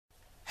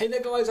Hey there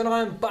guys, and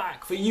I am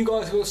back. For you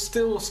guys who are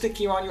still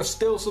sticking around, you're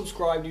still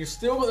subscribed, you've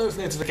still got those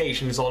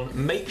notifications on,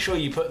 make sure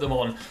you put them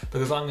on,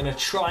 because I'm going to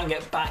try and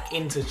get back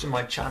into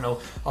my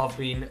channel. I've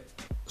been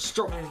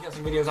struggling to get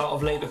some videos out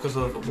of late because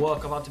of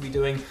work I've had to be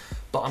doing,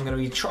 but I'm going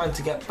to be trying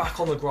to get back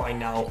on the grind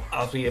now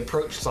as we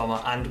approach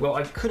summer. And well,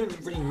 I couldn't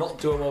really not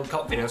do a World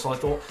Cup video, so I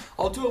thought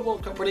I'll do a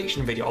World Cup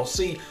prediction video. I'll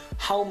see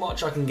how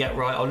much I can get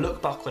right. I'll look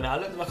back on it. I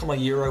looked back on my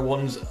Euro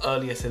ones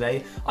earlier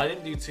today. I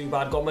didn't do too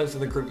bad, got most of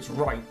the groups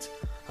right.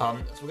 So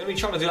we're going to be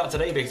trying to do that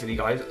today, basically,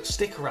 guys.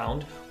 Stick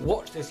around,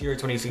 watch this World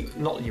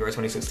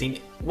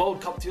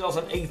Cup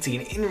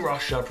 2018 in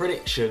Russia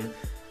prediction,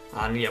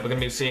 and yeah, we're going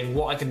to be seeing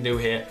what I can do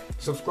here.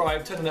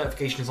 Subscribe, turn the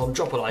notifications on,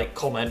 drop a like,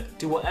 comment,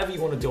 do whatever you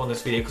want to do on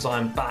this video, because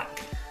I'm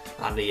back,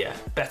 and yeah,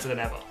 better than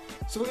ever.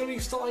 So we're going to be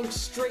starting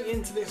straight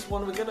into this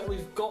one.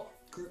 We've got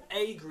Group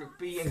A, Group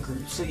B, and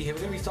Group C here.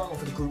 We're going to be starting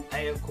off with Group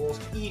A, of course.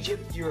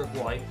 Egypt,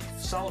 Uruguay,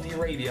 Saudi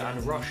Arabia,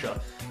 and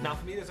Russia. Now,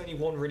 for me, there's only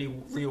one really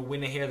real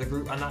winner here of the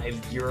group, and that is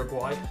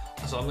Uruguay.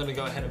 So I'm going to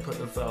go ahead and put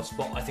them first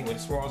spot. I think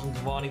with Suarez and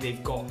Cavani,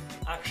 they've got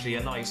actually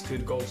a nice,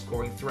 good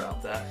goal-scoring threat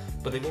up there.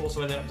 But they've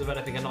also ended up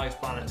developing a nice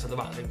balance at the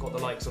back. They've got the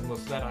likes of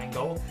Muslera in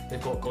goal.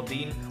 They've got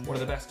Godin, one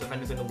of the best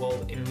defenders in the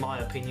world, in my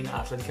opinion,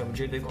 at Atletico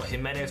Madrid. They've got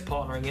Jimenez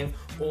partnering in.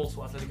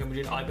 Also, Atletico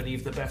Madrid, I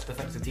believe, the best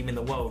defensive team in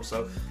the world.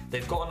 So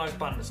they've got a nice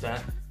balance there.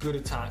 Good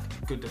attack,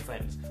 good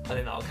defence. I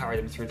think that'll carry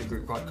them through the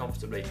group quite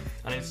comfortably.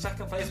 And in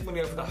second place, I'm going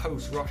to go for the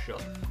host, Russia.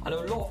 I know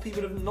a lot of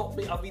people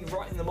I've been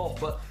writing them off,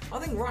 but I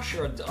think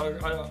Russia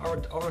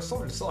are a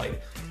solid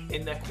side.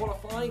 In their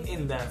qualifying,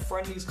 in their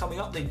friendlies coming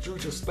up, they drew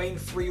to Spain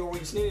 3-0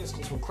 recently. They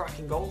scored some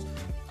cracking goals,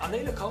 and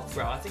they look up for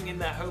it. I think in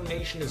their home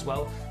nation as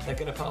well, they're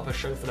going to put up a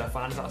show for their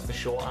fans, that's for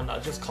sure, and I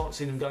just can't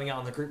see them going out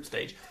on the group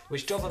stage,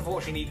 which does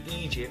unfortunately need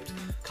Egypt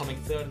coming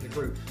third in the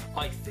group.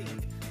 I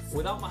think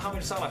without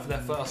Mohamed Salah for their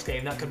first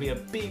game, that could be a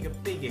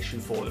big issue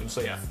for them.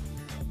 So yeah,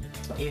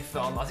 if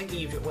I think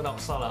Egypt without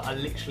Salah are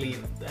literally,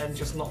 they're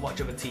just not much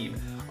of a team.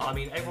 I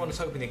mean, everyone is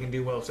hoping they can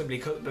do well simply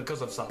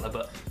because of Salah,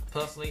 but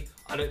personally,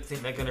 I don't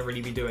think they're going to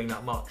really be doing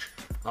that much.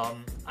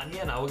 And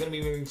yeah, now we're going to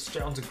be moving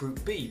straight on to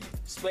Group B.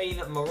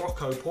 Spain,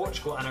 Morocco,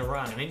 Portugal, and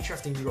Iran. An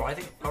interesting group. I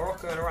think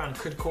Morocco and Iran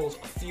could cause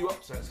a few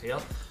upsets here.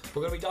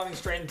 We're going to be diving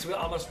straight into it.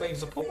 I'm a Spain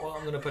supporter.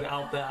 I'm going to put it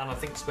out there, and I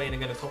think Spain are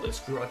going to top this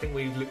group. I think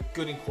we've looked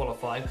good in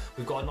qualifying.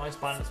 We've got a nice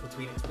balance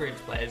between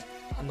experienced players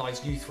and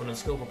nice youthful and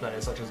skillful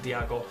players such as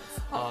Diago,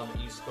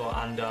 Isco,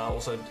 and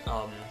also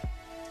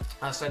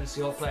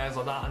Asensio, players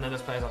like that, and then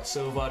there's players like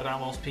Silva,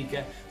 Ramos,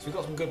 Piqué. So we've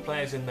got some good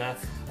players in there.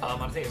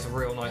 I think it's a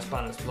real nice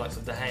balance with likes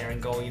of De Gea in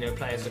goal, you know,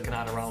 players that can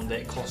add around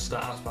it, Costa,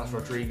 Aspas,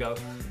 Rodrigo.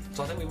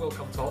 So I think we will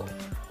come top.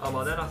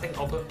 And then I think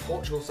I'll put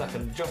Portugal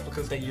second, just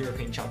because they're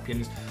European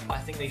champions. I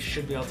think they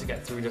should be able to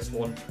get through this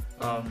one.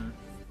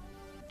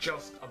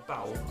 Just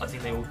about. I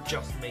think they will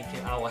just make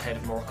it out ahead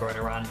of Morocco and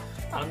Iran.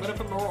 And I'm going to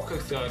put Morocco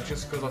third,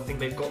 just because I think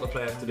they've got the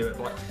players to do it.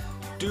 But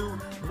do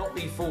not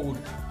be fooled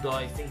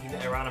by thinking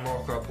that Iran and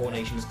Morocco are poor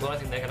nations, because I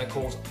think they're going to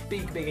cause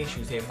big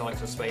issues here for the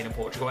likes of Spain and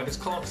Portugal. I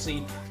just can't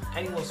see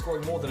anyone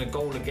scoring more than a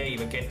goal a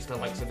game against the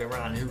likes of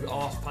Iran, who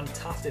are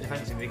fantastic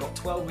defensively. They got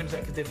 12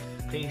 consecutive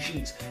clean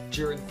sheets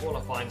during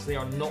qualifying, so they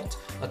are not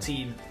a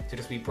team to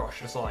just be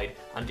brushed aside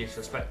and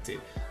disrespected.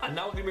 And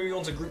now we're going to be moving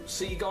on to Group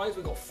C, guys.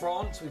 We've got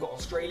France, we've got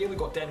Australia, we've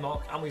got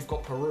Denmark, and we've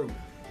got Peru.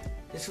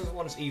 This is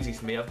one that's easy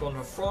for me. I've gone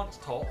for France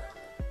top.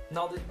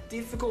 Now the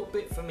difficult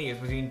bit for me is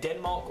between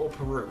Denmark or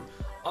Peru.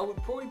 I would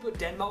probably put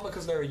Denmark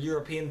because they're a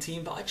European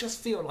team, but I just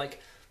feel like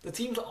the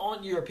teams that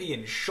aren't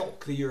European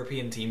shock the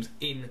European teams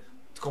in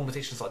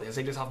competitions like this.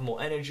 They just have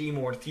more energy,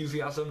 more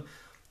enthusiasm,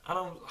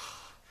 and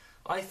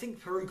I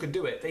think Peru could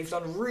do it. They've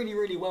done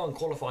really well in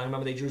qualifying.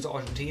 Remember, they drew to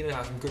Argentina, they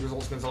had some good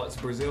results against the likes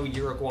of Brazil,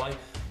 Uruguay,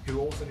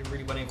 who also did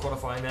really well in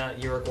qualifying there.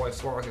 Uruguay,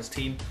 Suarez's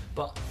team,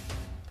 but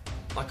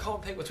I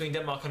can't pick between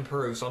Denmark and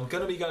Peru, so I'm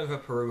going to be going for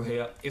Peru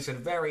here. It's a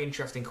very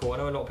interesting call. I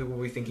know a lot of people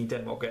will be thinking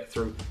Denmark get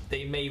through.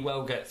 They may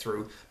well get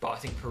through, but I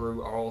think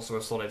Peru are also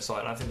a solid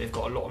side, and I think they've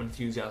got a lot of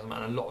enthusiasm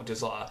and a lot of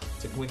desire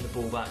to win the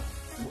ball back,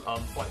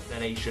 fight for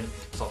their nation.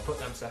 So I'll put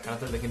them second. I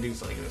think they can do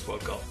something in this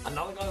World Cup. And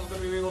now, guys, we're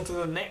going to be moving on to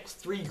the next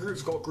three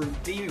groups. We've got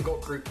Group D, we've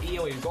got Group E,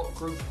 and we've got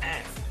Group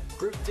F.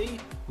 Group D,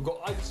 we've got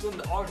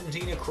Iceland,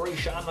 Argentina,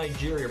 Croatia, and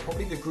Nigeria.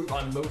 Probably the group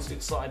I'm most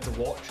excited to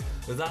watch.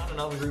 With that and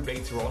another group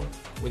later on,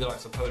 with the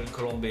likes of Poland,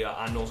 Colombia,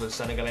 and also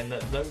Senegal in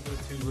there. Those are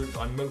the two groups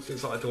I'm most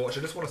excited to watch.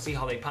 I just want to see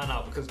how they pan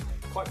out, because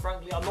quite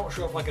frankly, I'm not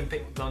sure if I can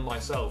pick them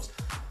myself.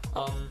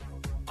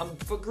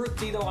 For Group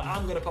D though, I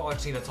am going to put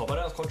Argentina top. I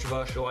know it's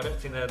controversial. I don't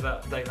think they're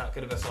that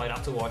good of a side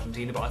at all,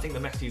 Argentina, but I think the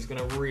Messi is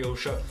going to really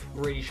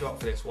show up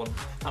for this one,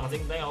 and I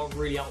think they are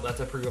really out there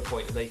to prove a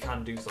point that they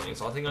can do something.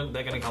 So I think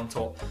they're going to come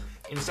top.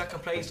 In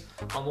second place,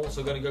 I'm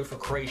also going to go for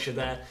Croatia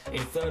there. In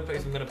third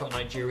place, I'm going to put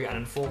Nigeria, and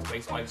in fourth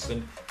place,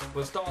 Iceland.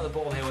 We'll start at the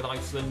bottom here with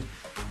Iceland.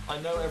 I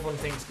know everyone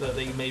thinks that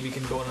they maybe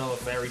can go on another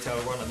fairy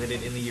tale run like they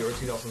did in the Euro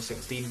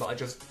 2016, but I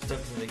just don't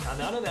think they can.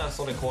 I know they are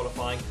solid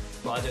qualifying,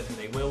 but I don't think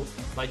they will.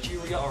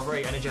 Nigeria are a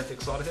very energetic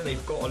side. I think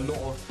they've got a lot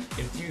of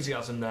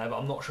enthusiasm there, but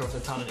I'm not sure if the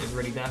talent is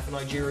really there for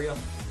Nigeria.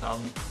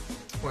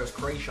 Whereas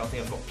Croatia, I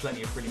think, have got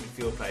plenty of pretty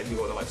midfield players. You've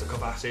got the likes of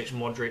Kovacic,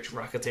 Modric,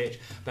 Rakitic.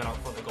 Then up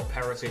front they've got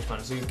Perisic,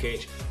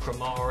 Mandzukic,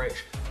 Kramaric,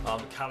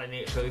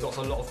 Kalinic. So they've got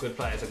a lot of good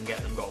players that can get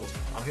them goals.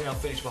 I think they'll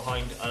finish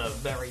behind a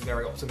very,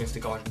 very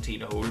optimistic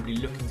Argentina who will be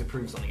looking to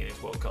prove something in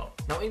this World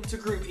Cup. Now into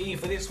Group E,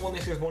 for this one,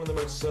 this is one of the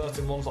most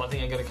certain ones I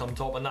think are going to come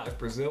top, and that is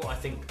Brazil. I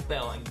think they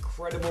are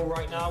incredible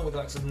right now with the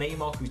likes of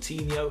Neymar,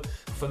 Coutinho,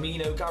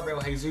 Firmino,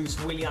 Gabriel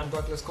Jesus, Willian,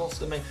 Douglas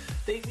Costa. Man,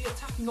 the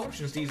attacking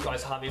options these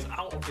guys have is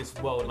out of this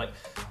world. Like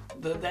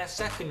their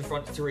second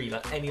front three,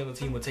 like any other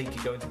team would take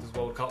you going to this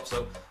World Cup.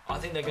 So I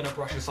think they're going to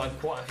brush aside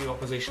quite a few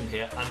opposition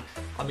here. And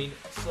I mean,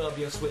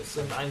 Serbia,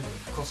 Switzerland, and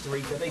Costa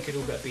Rica, they could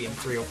all get beaten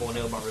 3 or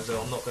 4-0 by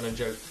Brazil. I'm not going to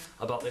joke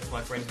about this,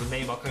 my friends. With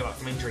Neymar coming back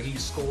from injury, he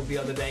scored the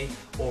other day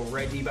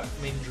already back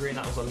from injury, and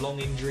that was a long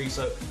injury.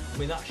 So I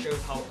mean, that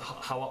shows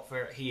how up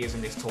for it he is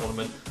in this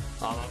tournament.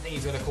 I think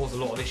he's going to cause a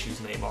lot of issues,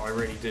 Neymar, I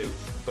really do.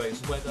 But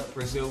it's whether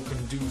Brazil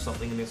can do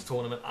something in this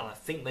tournament, and I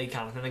think they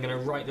can. I think they're going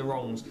to right the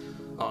wrongs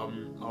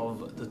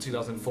of the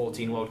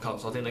 2014 World Cup,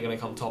 so I think they're going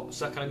to come top.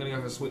 Second, I'm going to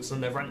go for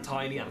Switzerland. They're ranked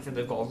highly, and I think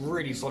they've got a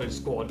really solid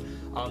squad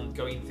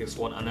going into this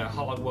one, and they're a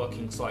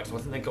hard-working side, so I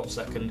think they got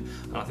second,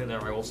 and I think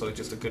they're also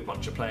just a good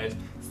bunch of players.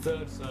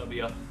 Third,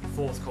 Serbia.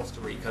 Fourth,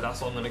 Costa Rica.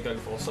 That's what I'm going to go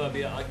for.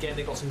 Serbia, again,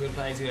 they've got some good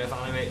players, you know,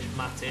 Ivanovic,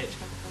 Matic.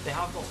 They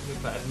have got some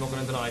good players, I'm not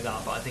going to deny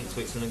that, but I think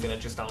Switzerland are going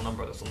to just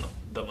outnumber us on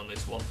them on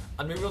this one.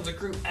 And moving on to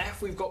Group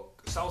F, we've got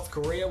South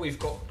Korea, we've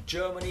got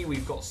Germany,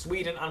 we've got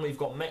Sweden, and we've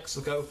got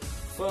Mexico.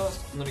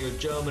 First, I'm going to go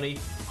Germany.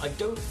 I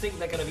don't think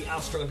they're going to be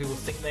as strong as people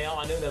think they are.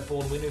 I know they're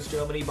born winners,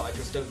 Germany, but I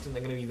just don't think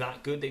they're going to be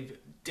that good. They've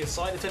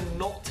decided to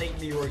not take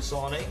Leroy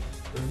Sané.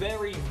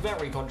 Very,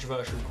 very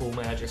controversial call,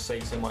 may I just say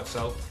so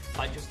myself.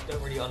 I just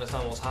don't really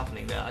understand what's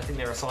happening there. I think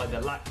they're a side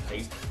that lacked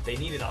pace. They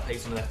needed that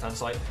pace on the left-hand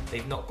side.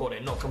 They've not got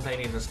it. Not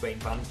complaining as a Spain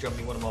fan.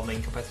 Germany, one of our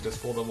main competitors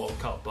for the World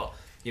Cup. But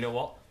you know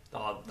what?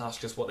 That's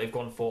just what they've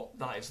gone for.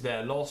 That is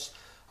their loss.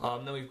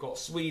 Then we've got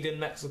Sweden,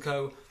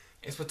 Mexico.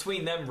 It's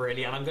between them,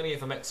 really, and I'm going to go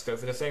for Mexico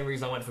for the same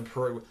reason I went for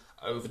Peru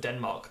over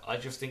Denmark. I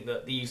just think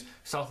that these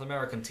South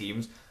American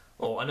teams,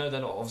 or I know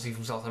they're not obviously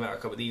from South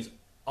America, but these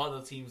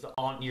other teams that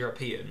aren't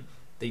European,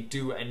 they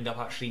do end up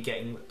actually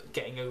getting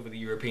over the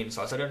European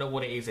side. So I don't know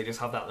what it is. They just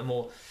have that. The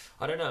more,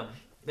 I don't know.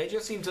 They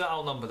just seem to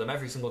outnumber them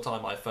every single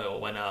time I fail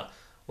when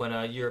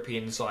a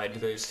European side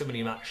is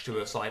similarly matched to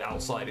a side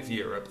outside of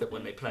Europe. That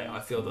when they play, I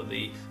feel that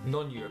the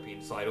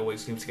non-European side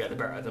always seems to get the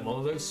better of them.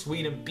 Although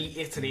Sweden beat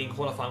Italy in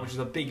qualifying, which is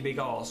a big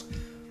ask.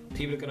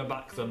 People are going to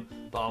back them,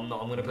 but I'm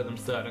not. I'm going to put them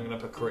third. I'm going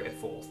to put Korea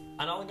fourth.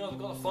 And I think I've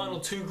got the final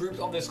two groups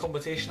of this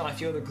competition. I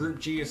feel the Group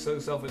G is so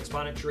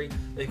self-explanatory.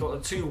 They've got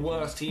the two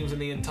worst teams in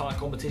the entire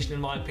competition, in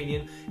my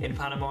opinion. In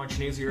Panama and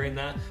Tunisia are in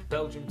there.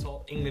 Belgium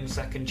top, England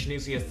second,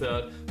 Tunisia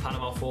third,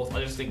 Panama fourth. I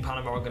just think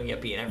Panama are going to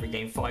get beaten every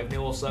game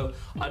 5-0 or so.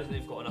 I don't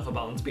think they've got enough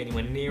about them to be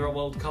anywhere near a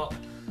World Cup.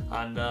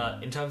 And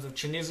in terms of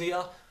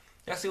Tunisia,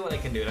 let's see what they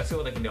can do.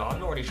 I'm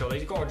not really sure.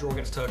 They got a draw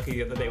against Turkey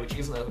the other day, which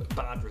isn't a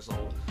bad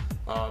result.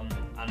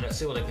 And let's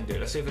see what they can do.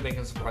 Let's see if they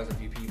can surprise a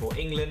few people.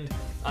 England,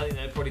 I think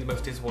they're probably the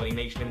most disappointing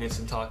nation in this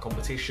entire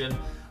competition.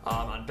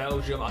 And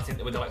Belgium, I think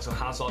that with the likes of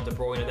Hazard, De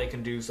Bruyne, they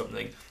can do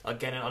something.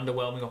 Again, an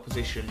underwhelming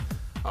opposition,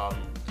 an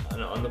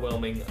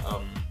underwhelming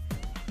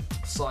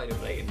side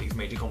of late in these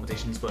major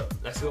competitions, but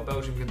let's see what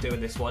Belgium can do in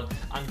this one.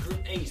 And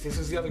Group H, this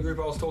is the other group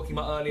I was talking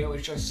about earlier,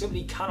 which I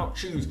simply cannot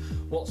choose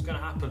what's going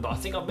to happen, but I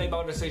think I've made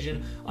my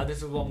decision, and this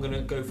is what I'm going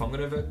to go for. I'm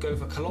going to go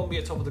for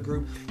Colombia, top of the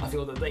group. I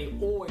feel that they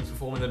always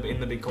perform in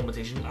the big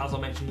competition. As I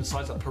mentioned, the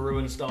sides like Peru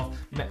and stuff,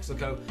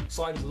 Mexico,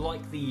 sides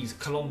like these,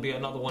 Colombia,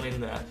 another one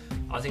in there,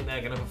 I think they're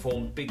going to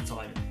perform big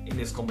time in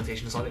this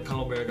competition, so I think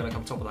Colombia are going to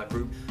come top of that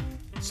group.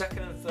 Second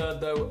and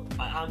third, though,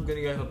 I am going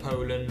to go for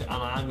Poland, and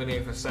I am going to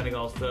go for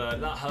Senegal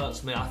third. That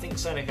hurts me. I think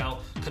Senegal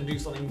can do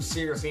something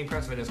seriously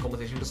impressive in this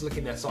competition. Just looking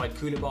at their side,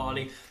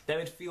 Koulibaly, their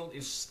midfield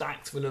is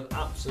stacked full of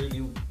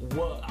absolute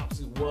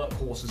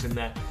workhorses in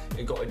there.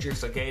 They've got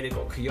Idrissa Gueye, they've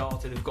got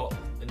Kouyaté, they've got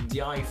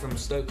Ndiaye from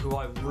Stoke, who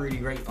I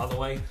really rate, by the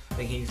way. I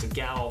think he needs to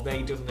get out of there.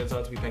 He doesn't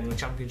deserve to be playing in the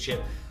Championship.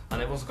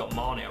 And they've also got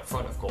Mane up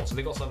front, of course. So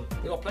they've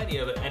got plenty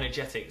of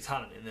energetic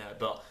talent in there,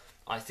 but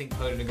I think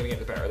Poland are going to get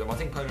the better of them. I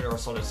think Poland are a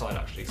solid side,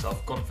 actually, so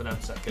I've gone for them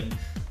second.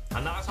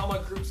 And that's how my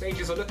group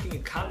stages are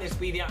looking. Can this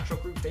be the actual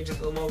group stages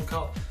of the World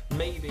Cup?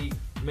 Maybe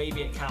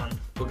it can.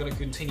 We're going to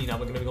continue now.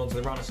 We're going to go on to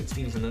the round of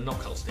 16s and the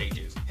knockout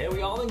stages. Here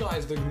we are then,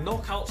 guys, the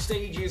knockout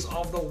stages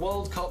of the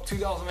World Cup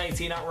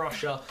 2018 at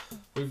Russia.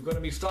 We're going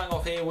to be starting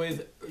off here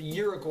with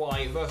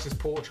Uruguay versus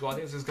Portugal. I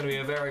think this is going to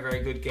be a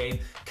very good game.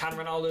 Can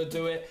Ronaldo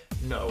do it?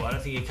 No, I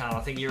don't think he can. I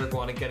think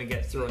Uruguay are going to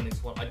get through on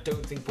this one. I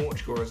don't think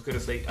Portugal are as good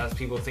as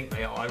people think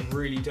they are. I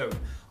really don't.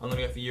 I'm going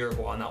to go for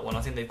Uruguay on that one.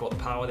 I think they've got the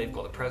power, they've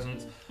got the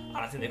presence, and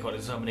I think they've got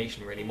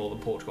determination really more than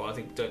Portugal. I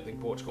don't think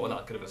Portugal are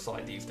that good of a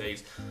side these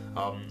days.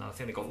 I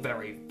think they got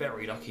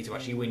very lucky to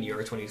actually win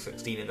Euro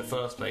 2016 in the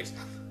first place.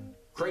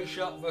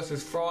 Croatia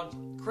versus France.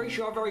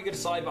 Croatia are a very good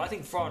side, but I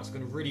think France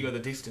can really go the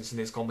distance in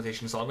this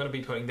competition, so I'm going to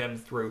be putting them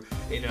through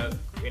in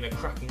a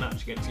cracking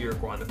match against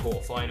Uruguay in the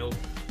quarterfinals.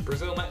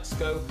 Brazil,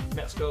 Mexico.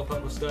 Mexico will put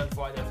up a stern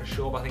fight there for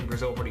sure, but I think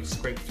Brazil probably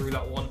scraped through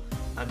that one.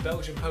 And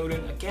Belgium,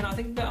 Poland. Again, I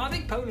think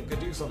Poland could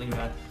do something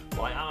there,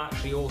 but I am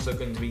actually also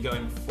going to be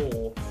going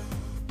for.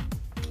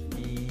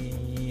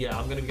 Yeah,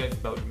 I'm going to be going for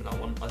Belgium in that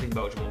one. I think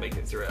Belgium will make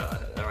it through.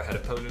 They're ahead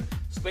of Poland.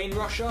 Spain,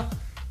 Russia.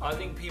 I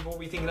think people will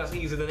be thinking that's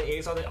easier than it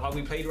is. I think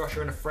we played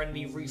Russia in a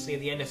friendly recently at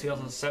the end of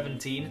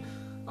 2017,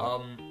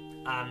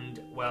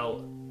 and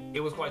well, it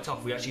was quite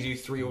tough. We actually do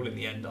 3-3 in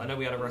the end. I know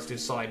we had a rested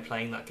side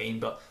playing that game,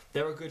 but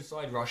they're a good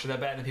side, Russia. They're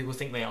better than people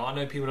think they are. I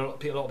know a lot of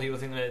people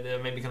think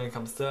they're maybe going to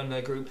come third in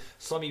their group,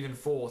 some even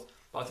fourth,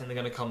 but I think they're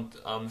going to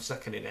come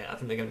second in it. I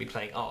think they're going to be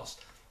playing us.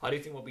 I do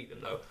think we'll beat them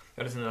though.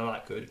 I don't think they're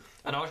that good.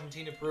 And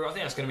Argentina, Peru, I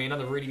think that's going to be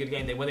another really good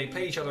game. When they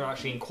play each other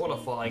actually in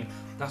qualifying,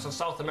 that's a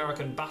South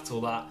American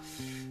battle that.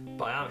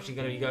 But I'm actually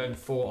going to be going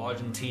for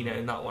Argentina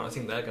in that one. I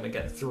think they're going to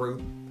get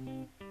through.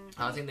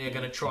 I think they're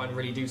going to try and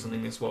really do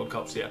something this World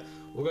Cup. So yeah,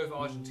 we'll go for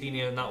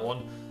Argentina in that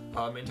one.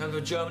 In terms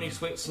of Germany,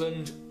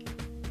 Switzerland,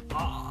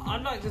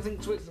 I'd like to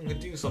think Switzerland could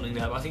do something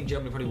there, but I think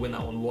Germany probably win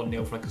that one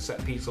 1-0 for like a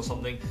set piece or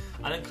something.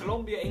 And then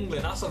Colombia,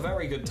 England, that's a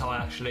very good tie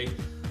actually.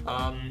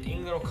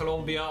 England or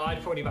Colombia,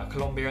 I'd probably back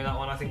Colombia in that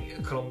one. I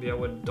think Colombia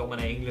would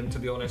dominate England, to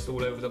be honest,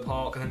 all over the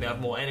park. I think they have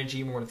more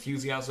energy, more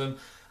enthusiasm,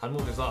 and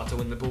more desire to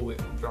win the ball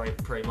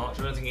pretty much.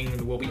 I don't think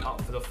England will be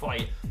up for the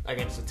fight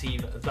against a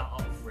team that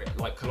up for it,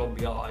 like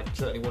Colombia. I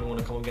certainly wouldn't want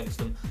to come against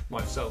them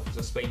myself as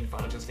a Spain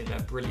fan. I just think they're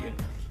brilliant.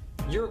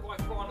 Uruguay,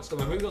 France, then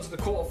we're moving on to the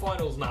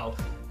quarterfinals now.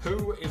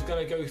 Who is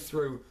going to go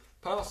through?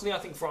 Personally, I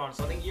think France.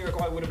 I think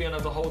Uruguay would have been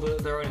able to hold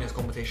their own in this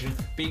competition.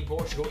 Being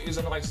Portugal is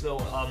a nice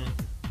little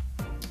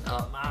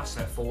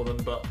asset for them,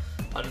 but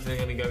I don't think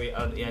they're going to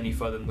go any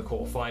further than the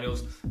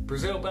quarterfinals.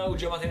 Brazil,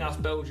 Belgium, I think that's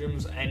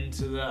Belgium's end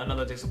to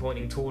another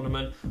disappointing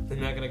tournament. I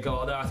think they're going to go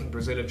out there. I think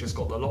Brazil have just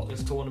got the lot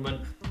this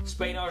tournament.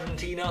 Spain,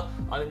 Argentina,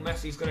 I think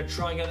Messi's going to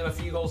try and get them a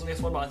few goals in this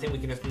one, but I think we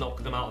can just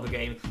knock them out of the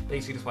game,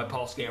 basically just by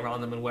passing it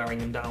around them and wearing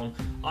them down.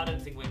 I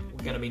don't think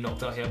we're going to be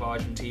knocked out here by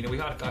Argentina.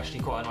 We've had actually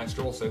quite a nice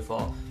draw so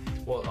far.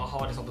 Well, our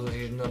hardest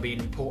opposition have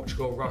been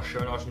Portugal, Russia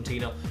and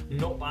Argentina.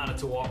 Not bad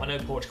at all. I know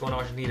Portugal and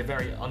Argentina are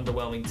very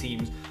underwhelming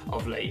teams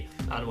of late.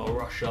 And well,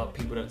 Russia,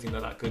 people don't think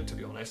they're that good, to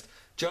be honest.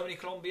 Germany,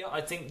 Colombia,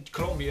 I think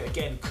Colombia,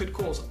 again, could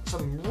cause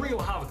some real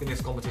havoc in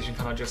this competition,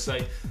 can I just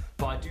say.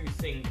 But I do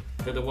think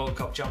that the World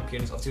Cup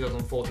champions of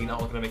 2014 are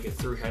going to make it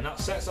through here. And that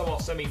sets up our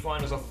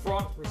semi-finals of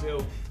France,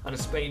 Brazil and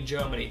Spain,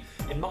 Germany.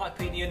 In my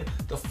opinion,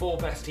 the 4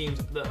 best teams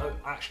that are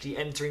actually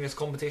entering this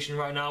competition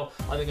right now.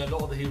 I think a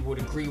lot of the people would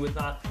agree with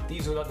that.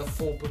 These are like the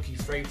 4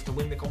 bookies' favourites to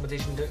win the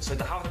competition. So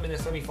to have them in the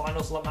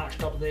semi-finals like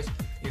matched up in this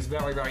is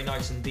very, very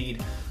nice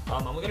indeed.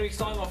 And we're going to be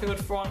starting off here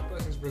with France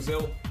versus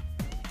Brazil.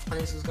 I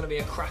think this is going to be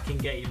a cracking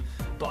game,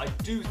 but I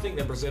do think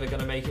that Brazil are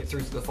going to make it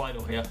through to the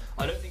final here.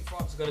 I don't think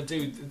France are going to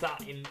do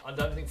that I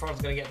don't think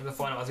France are going to get to the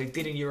final as they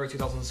did in Euro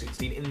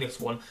 2016 in this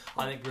one.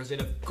 I think Brazil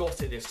have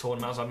got it this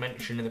tournament, as I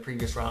mentioned in the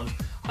previous rounds.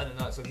 I think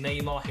that's with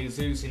Neymar,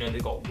 Jesus,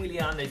 they've got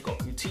Willian, they've got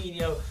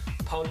Coutinho,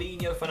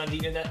 Paulinho,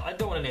 Fernandinho. I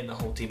don't want to name the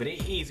whole team, but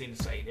it is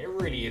insane. It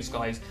really is,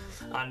 guys.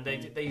 And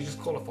they just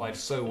qualified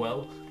so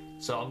well.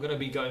 So I'm going to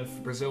be going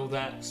for Brazil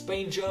there.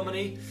 Spain,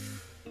 Germany.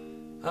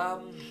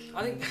 I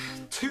think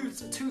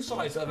two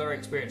sides that are very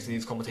experienced in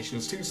these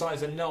competitions. 2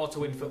 sides that know how to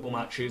win football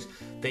matches.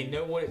 They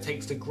know what it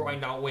takes to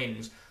grind out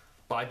wins.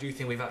 But I do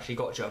think we've actually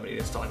got Germany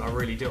this time. I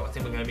really do. I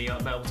think we're going to be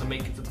able to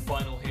make it to the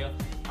final here.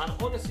 And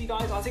honestly,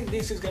 guys, I think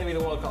this is going to be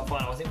the World Cup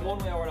final. I think one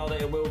way or another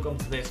it will come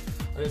to this.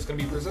 I think it's going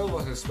to be Brazil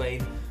versus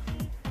Spain.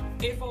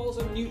 If I was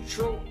a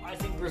neutral, I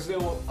think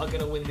Brazil are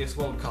going to win this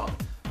World Cup.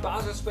 But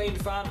as a Spain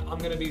fan, I'm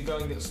going to be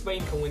going that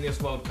Spain can win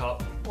this World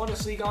Cup.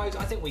 Honestly, guys,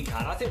 I think we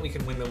can. I think we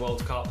can win the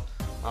World Cup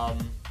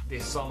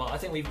this summer. I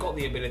think we've got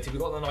the ability.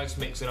 We've got the nice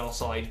mix in our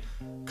side.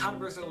 Can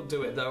Brazil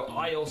do it, though?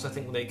 I also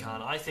think they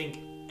can. I think,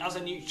 as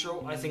a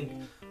neutral, I think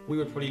we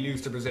would probably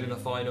lose to Brazil in the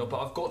final.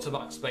 But I've got to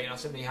back Spain. I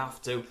simply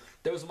have to.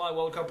 Those are my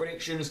World Cup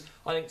predictions.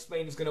 I think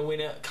Spain's going to win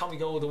it. Can we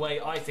go all the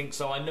way? I think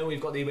so. I know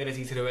we've got the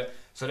ability to do it.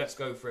 So let's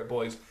go for it,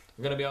 boys.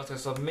 We're going to be able to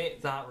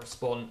submit that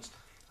response.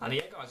 And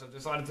yeah, guys, I've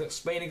decided that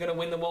Spain are going to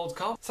win the World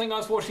Cup. Thank you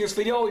guys for watching this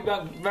video. I'll be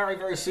back very,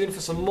 very soon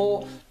for some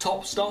more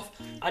top stuff.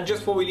 And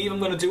just before we leave, I'm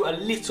going to do a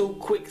little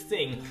quick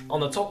thing on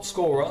the top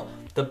scorer,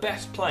 the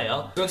best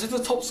player. So into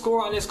the top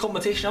scorer in this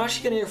competition, I'm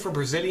actually going to go for a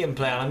Brazilian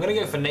player. And I'm going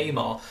to go for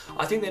Neymar.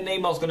 I think that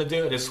Neymar's going to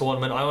do it this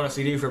tournament. I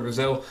honestly do for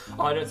Brazil.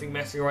 I don't think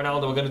Messi or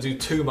Ronaldo are going to do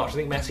too much. I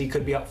think Messi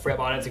could be up for it,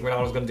 but I don't think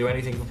Ronaldo's going to do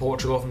anything for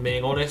Portugal, if I'm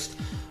being honest.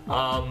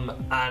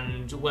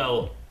 And,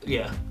 well,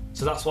 yeah.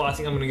 So that's why I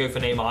think I'm going to go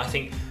for Neymar. I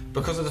think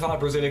because of the fact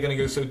Brazil are going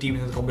to go so deep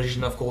into the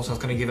competition, of course, that's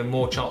going to give him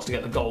more chance to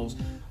get the goals.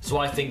 So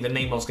I think that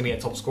Neymar's going to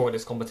get top scorer in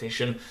this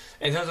competition.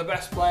 In terms of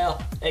best player,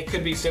 it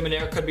could be similar.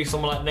 It could be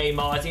someone like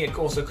Neymar. I think it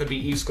also could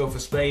be Isco for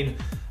Spain.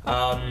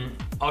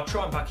 I'll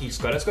try and back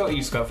Isco. Let's go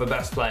Isco for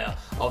best player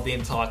of the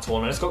entire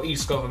tournament. Let's go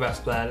Isco for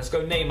best player. Let's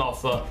go Neymar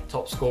for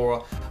top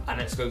scorer. And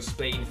let's go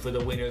Spain for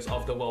the winners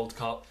of the World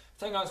Cup.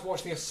 Thank you guys for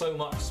watching this so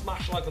much.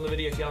 Smash a like on the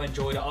video if you have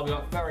enjoyed it. I'll be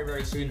back very,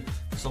 very soon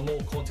for some more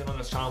content on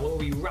this channel. We'll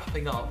be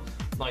wrapping up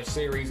my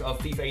series of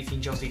FIFA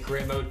 18 Chelsea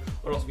Career Mode.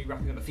 I'll also be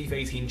wrapping up the FIFA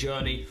 18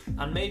 journey,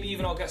 and maybe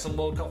even I'll get some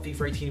World Cup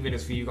FIFA 18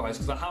 videos for you guys,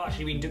 because I have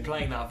actually been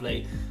playing that of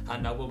late,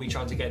 and we'll be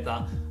trying to get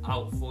that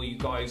out for you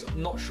guys.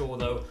 I'm not sure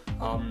though.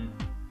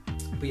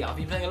 But yeah, I've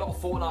been playing a lot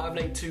of Fortnite of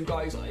late too,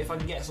 guys. If I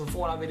can get some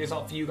Fortnite videos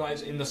out for you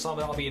guys in the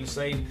summer, that'll be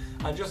insane.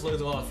 And just loads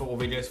of other football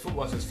videos,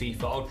 football versus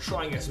FIFA. I'll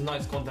try and get some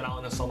nice content out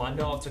in the summer. I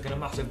know I've taken a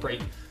massive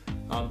break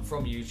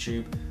from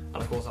YouTube, and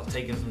of course that's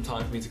taken some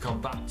time for me to come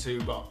back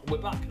to, but we're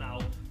back now.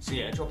 So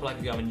yeah, drop a like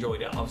if you have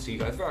enjoyed it. I'll see you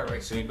guys very,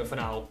 very soon. But for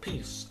now,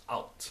 peace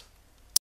out.